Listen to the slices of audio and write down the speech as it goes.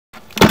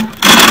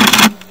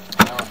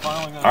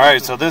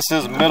Alright, so this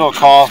is middle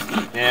call,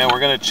 and we're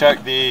going to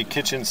check the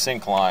kitchen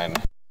sink line.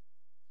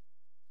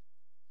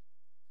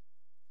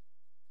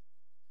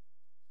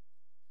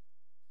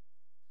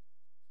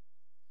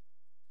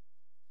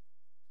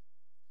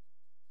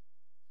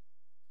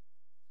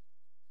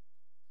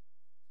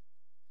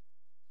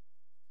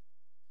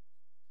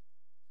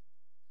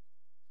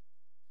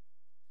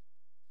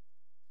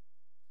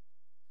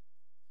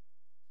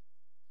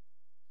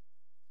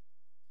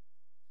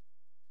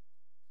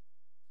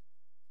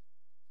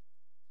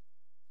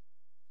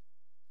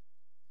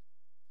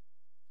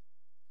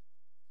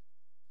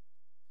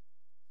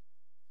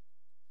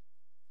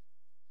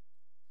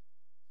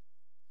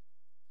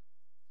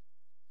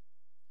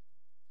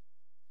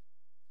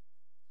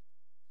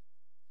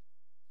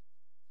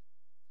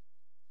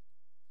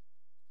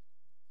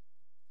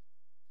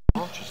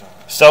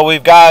 So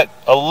we've got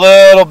a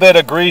little bit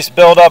of grease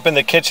buildup in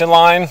the kitchen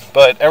line,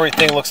 but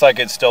everything looks like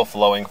it's still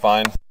flowing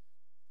fine.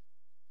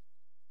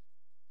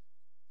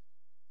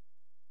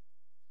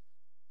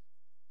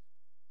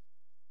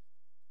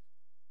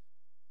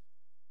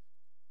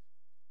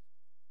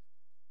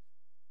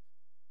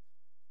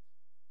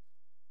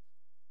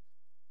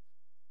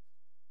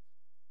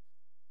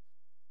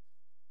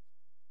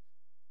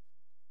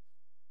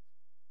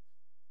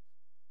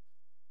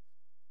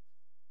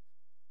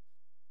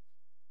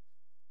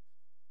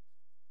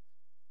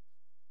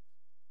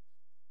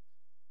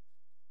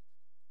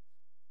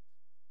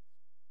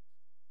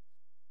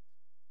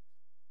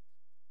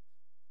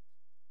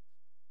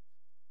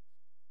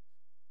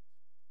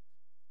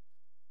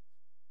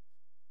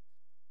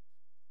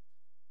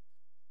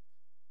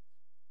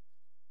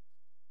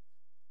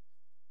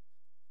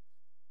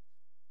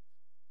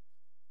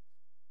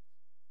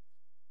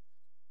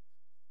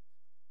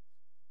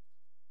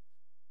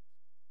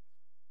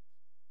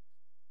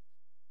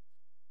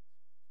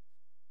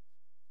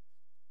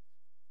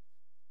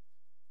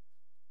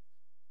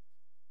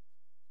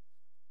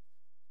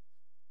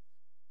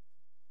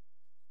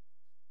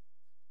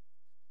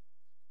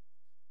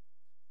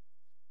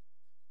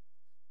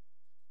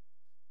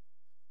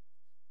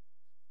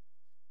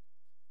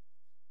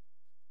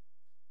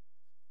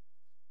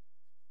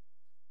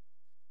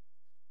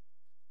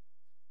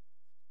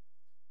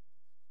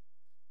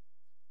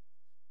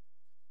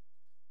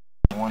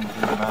 One to be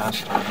the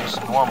master. This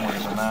normally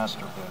is a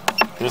master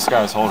bedroom. This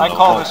guy's holding I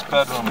call this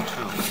bedroom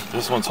 2.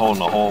 This one's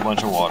holding a whole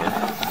bunch of water.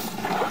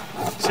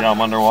 See how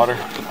I'm underwater?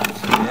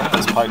 Yeah.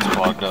 This pipe's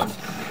clogged up.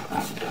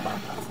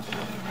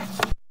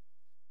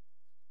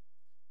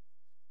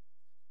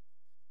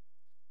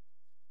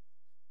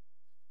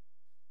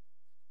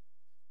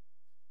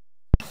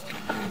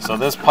 So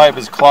this pipe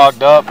is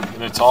clogged up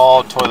and it's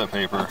all toilet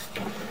paper.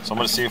 So I'm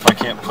going to see if I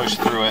can't push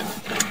through it.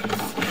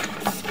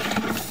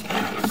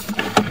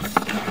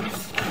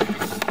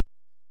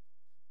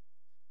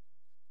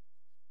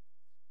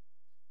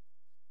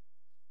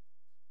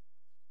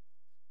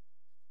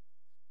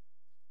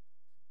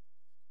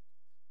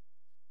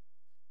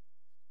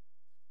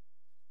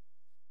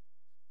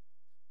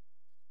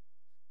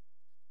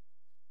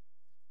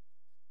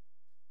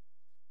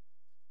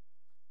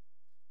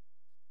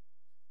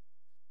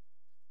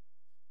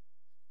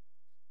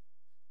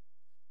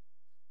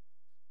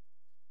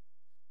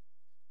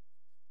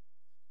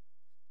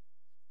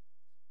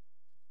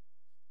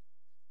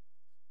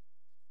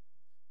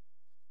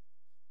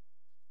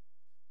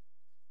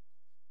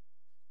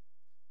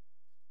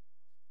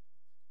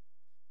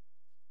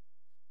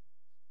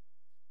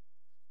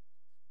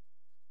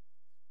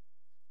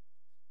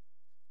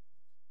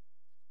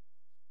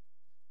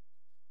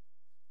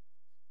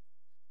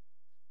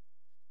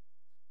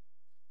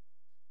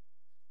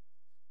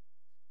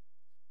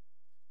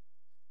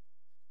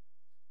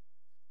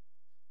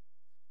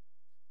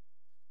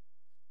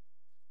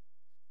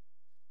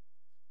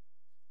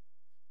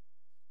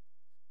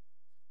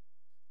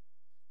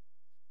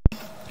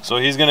 So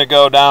he's going to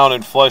go down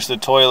and flush the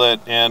toilet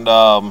and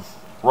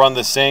run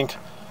the sink.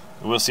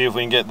 We'll see if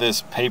we can get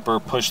this paper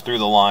pushed through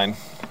the line.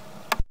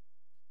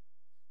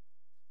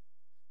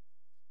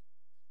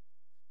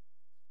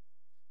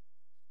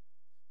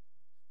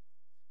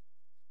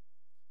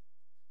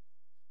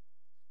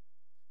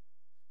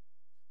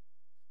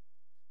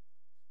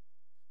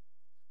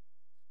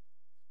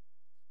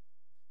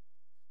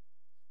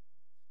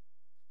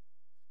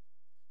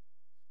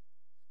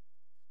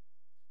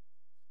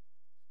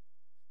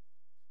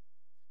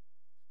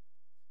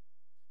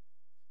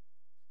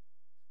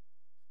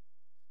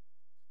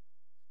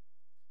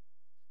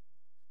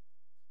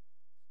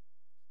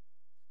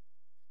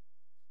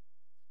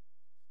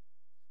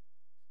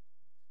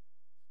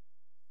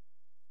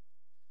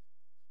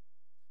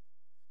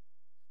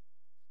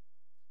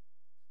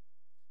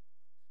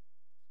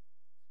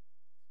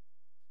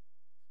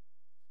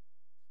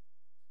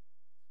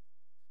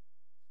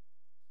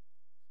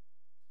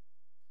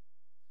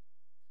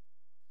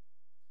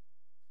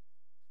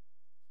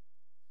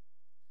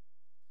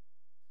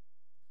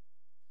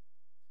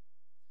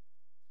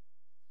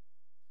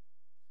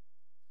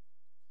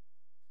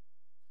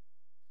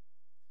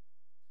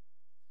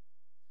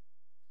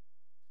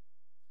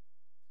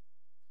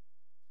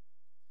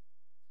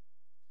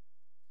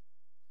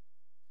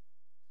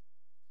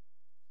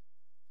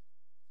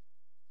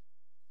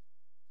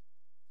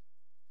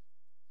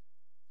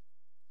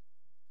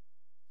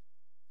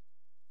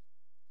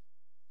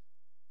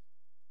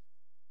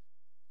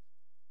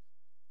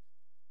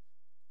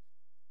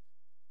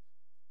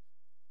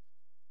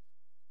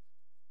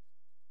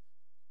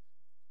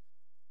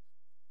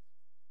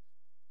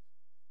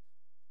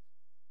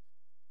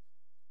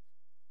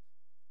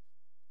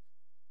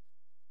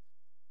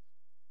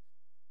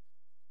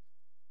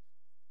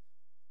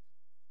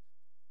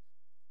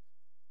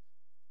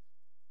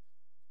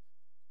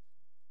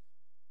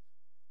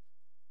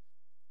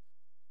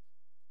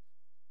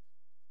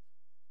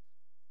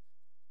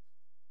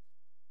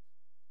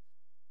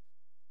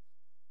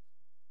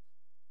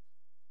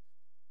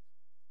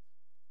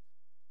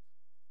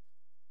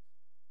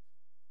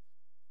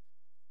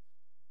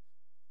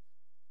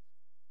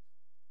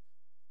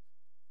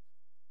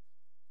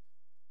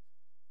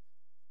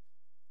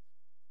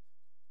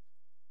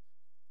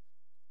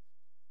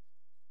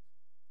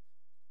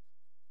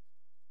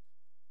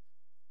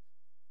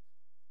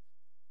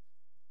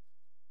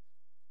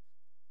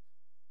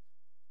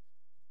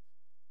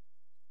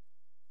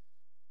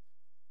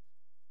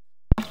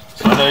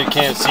 know you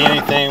can't see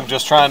anything. I'm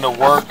just trying to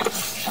work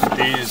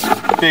these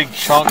big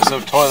chunks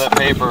of toilet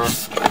paper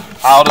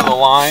out of the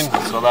line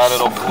so that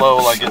it'll flow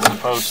like it's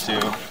supposed to.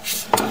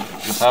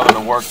 Just having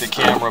to work the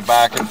camera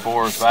back and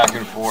forth, back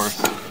and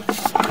forth.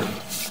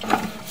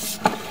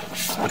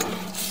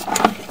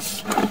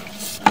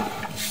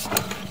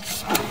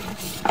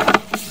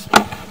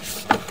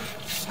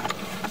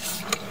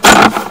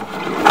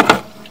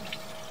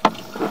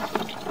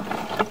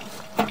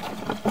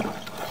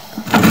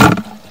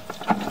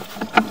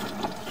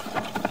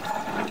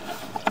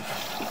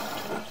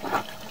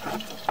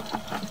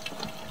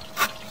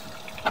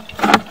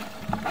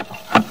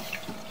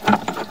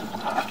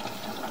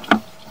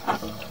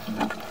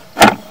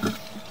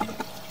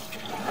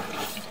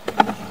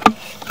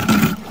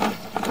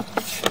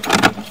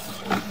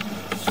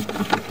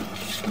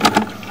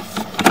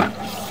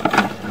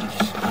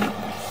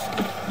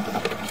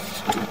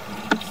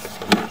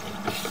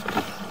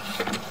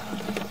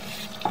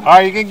 All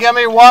right, you can give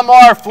me one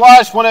more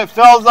flush when it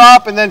fills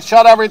up and then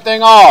shut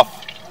everything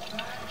off.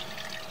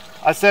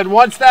 I said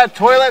once that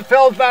toilet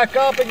fills back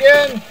up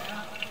again,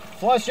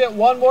 flush it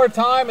one more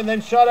time and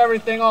then shut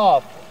everything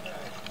off.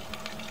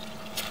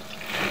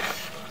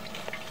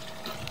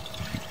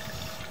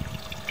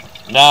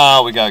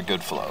 Now we got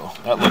good flow.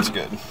 That looks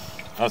good.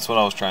 That's what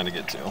I was trying to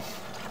get to.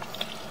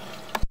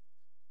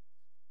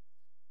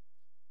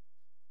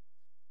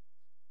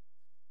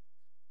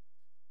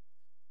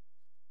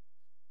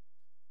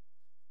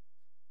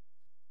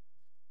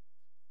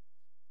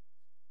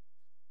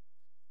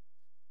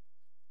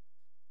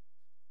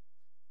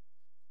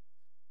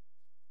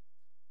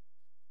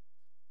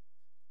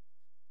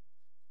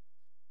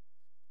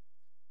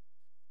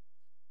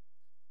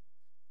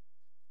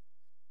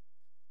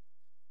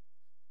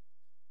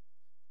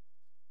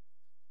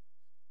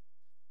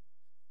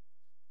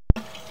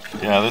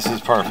 Yeah, this is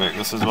perfect.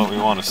 This is what we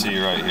want to see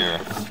right here.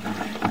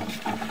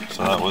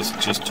 So that was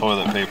just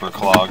toilet paper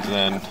clogged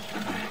in.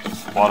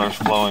 Water's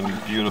flowing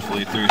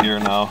beautifully through here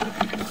now.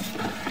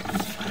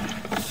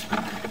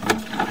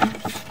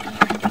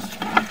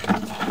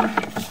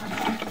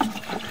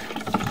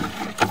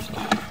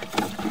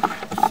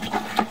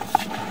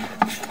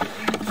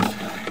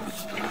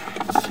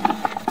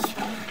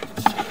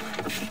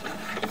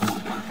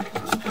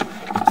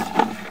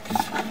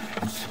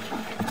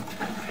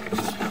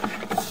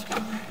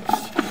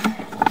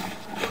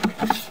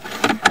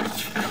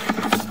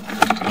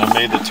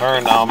 Made the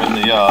turn. Now I'm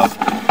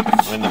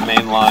in the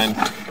main line.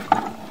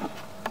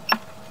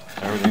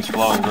 Everything's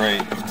flowing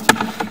great.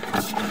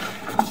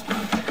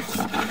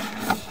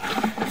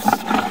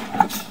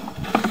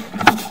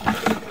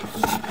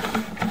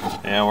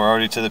 And we're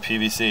already to the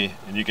PVC,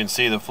 and you can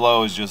see the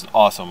flow is just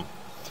awesome.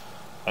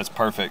 That's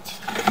perfect.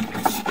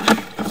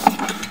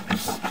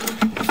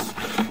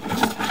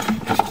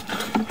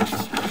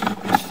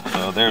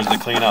 So there's the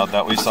clean out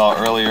that we saw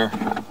earlier.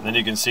 And then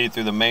you can see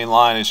through the main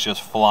line, it's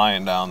just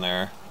flying down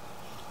there.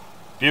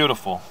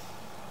 Beautiful.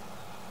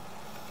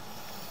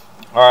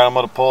 All right, I'm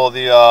going to pull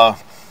the,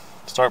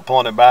 start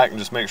pulling it back and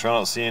just make sure I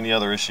don't see any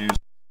other issues.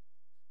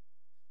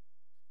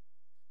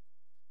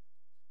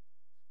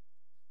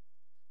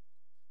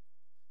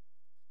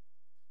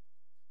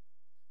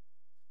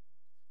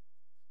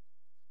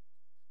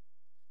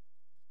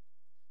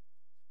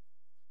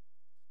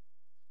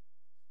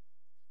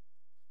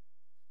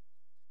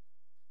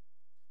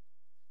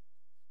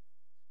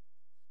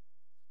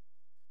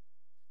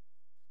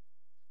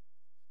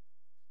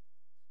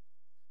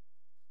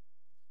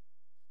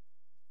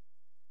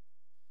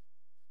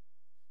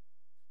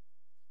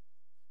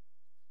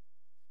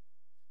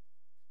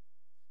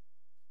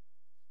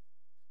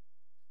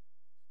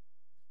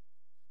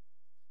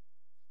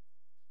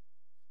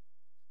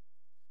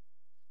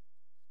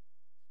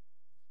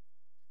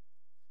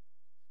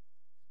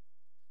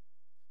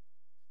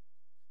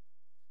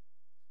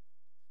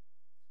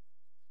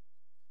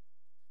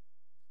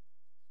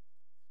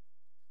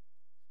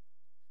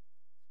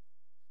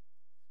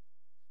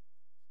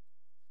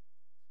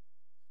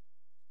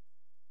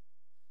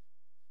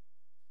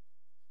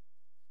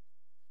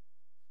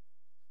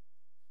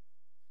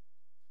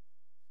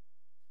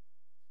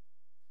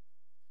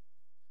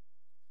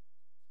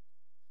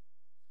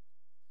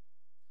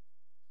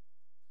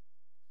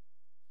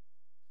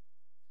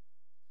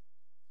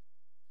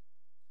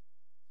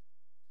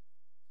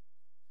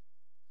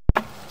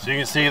 So you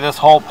can see this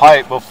whole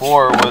pipe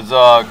before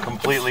was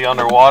completely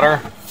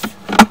underwater,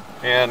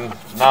 and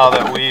now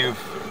that we've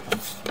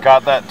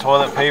got that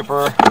toilet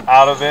paper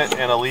out of it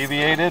and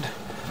alleviated,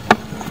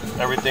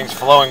 everything's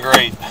flowing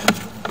great.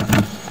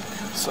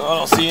 So I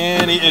don't see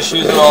any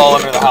issues at all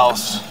under the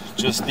house.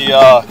 Just the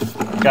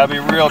gotta be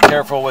real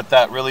careful with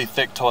that really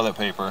thick toilet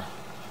paper.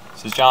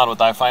 This is John with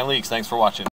iFind Leaks. Thanks for watching.